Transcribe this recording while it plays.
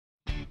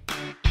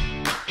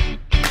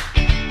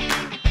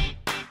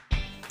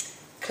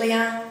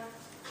Clear,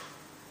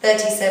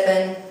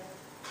 37,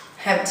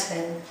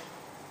 Hampton.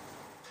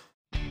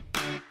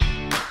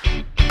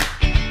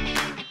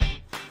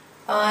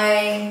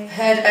 I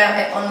heard about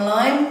it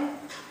online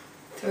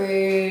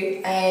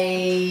through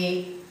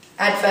an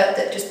advert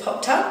that just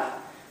popped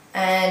up,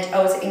 and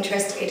I was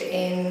interested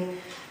in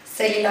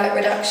cellulite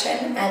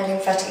reduction and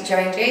lymphatic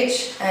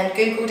drainage, and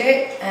googled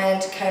it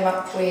and came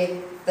up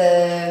with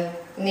the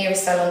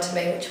nearest salon to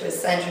me, which was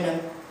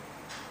Sandringham.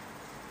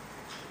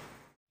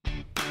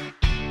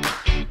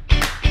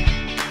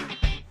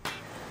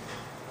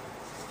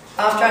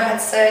 After I had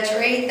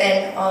surgery,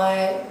 then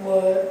I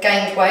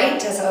gained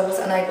weight as I was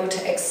unable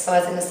to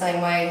exercise in the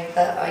same way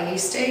that I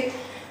used to,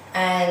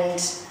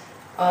 and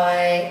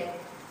I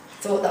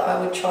thought that I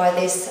would try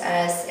this,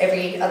 as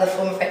every other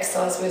form of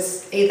exercise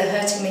was either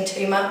hurting me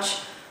too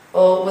much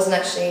or wasn't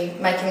actually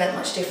making that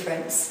much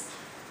difference.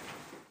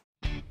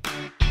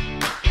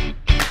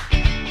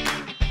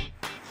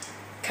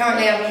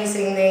 Currently I'm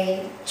using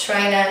the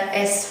Trainer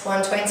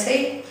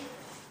S120.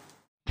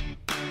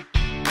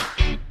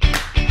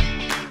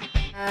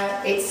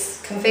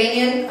 It's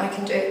convenient. I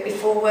can do it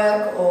before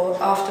work or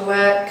after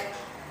work,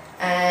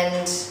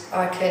 and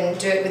I can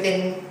do it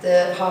within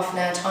the half an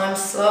hour time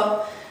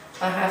slot.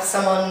 I have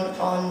someone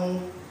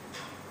on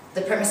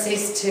the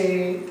premises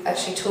to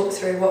actually talk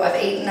through what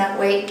I've eaten that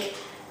week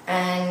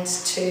and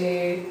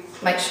to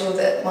make sure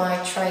that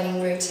my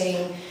training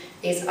routine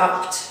is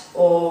upped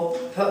or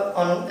put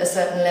on a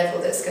certain level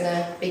that's going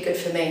to be good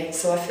for me,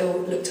 so I feel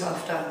looked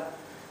after.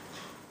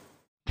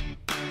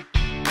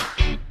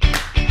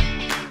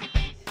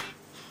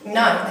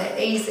 No, they're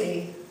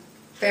easy,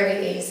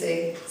 very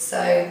easy.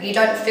 So you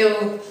don't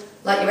feel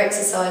like you're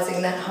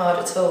exercising that hard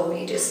at all.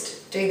 You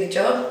just do the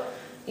job,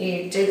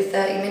 you do the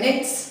 30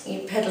 minutes,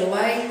 you pedal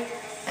away,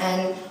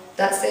 and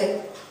that's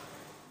it.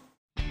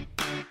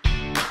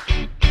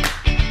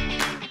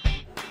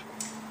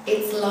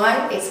 It's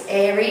light, it's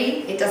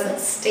airy, it doesn't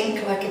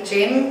stink like a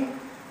gym.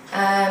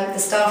 The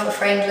staff are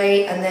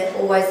friendly and they're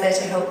always there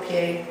to help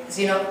you.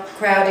 So you're not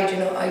crowded,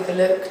 you're not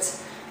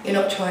overlooked, you're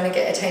not trying to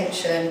get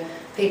attention.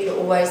 People are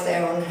always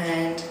there on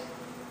hand.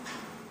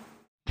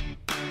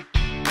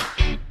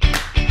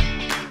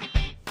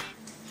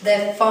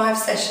 There are 5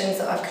 sessions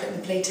that I've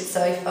completed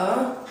so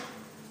far.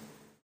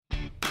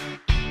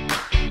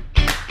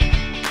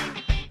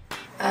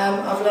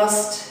 I've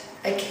lost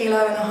 1.5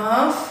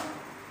 kilos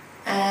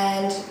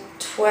and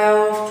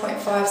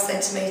 12.5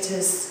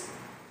 centimetres.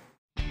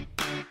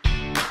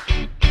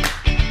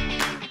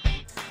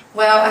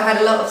 Well, I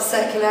had a lot of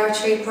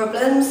circulatory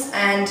problems,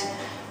 and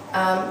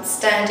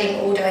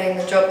standing all day in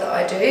the job that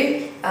I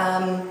do,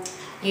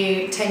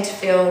 you tend to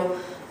feel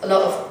a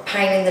lot of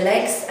pain in the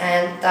legs,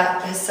 and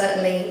that has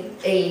certainly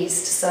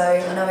eased, so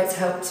I know it's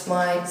helped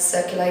my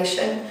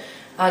circulation.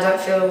 I don't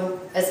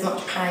feel as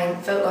much pain.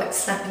 It felt like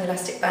snapping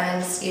elastic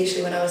bands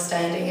usually when I was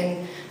standing,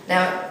 and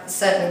now it's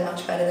certainly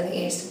much better than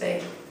it used to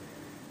be.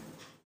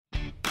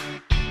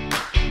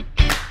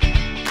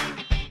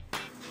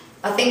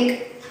 I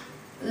think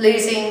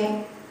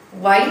losing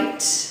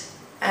weight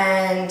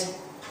and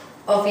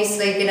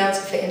obviously being able to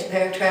fit into a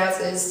pair of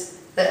trousers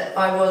that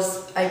I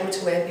was able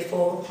to wear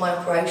before my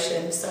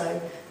operation,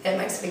 so it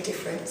makes a big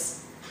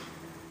difference.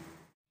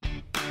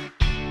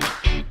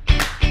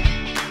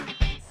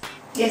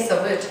 Yes,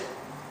 I would,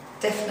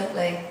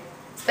 definitely.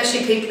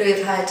 Especially people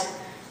who've had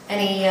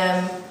any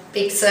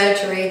big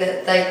surgery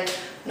that they're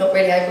not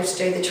really able to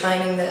do the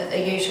training that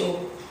a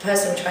usual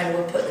personal trainer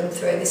will put them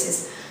through. This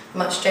is a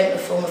much gentler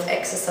form of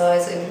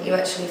exercise, and you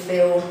actually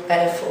feel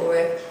better for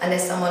it, and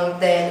there's someone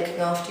there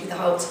looking after you the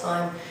whole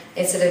time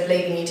instead of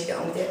leaving you to get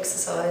on with the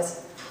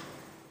exercise.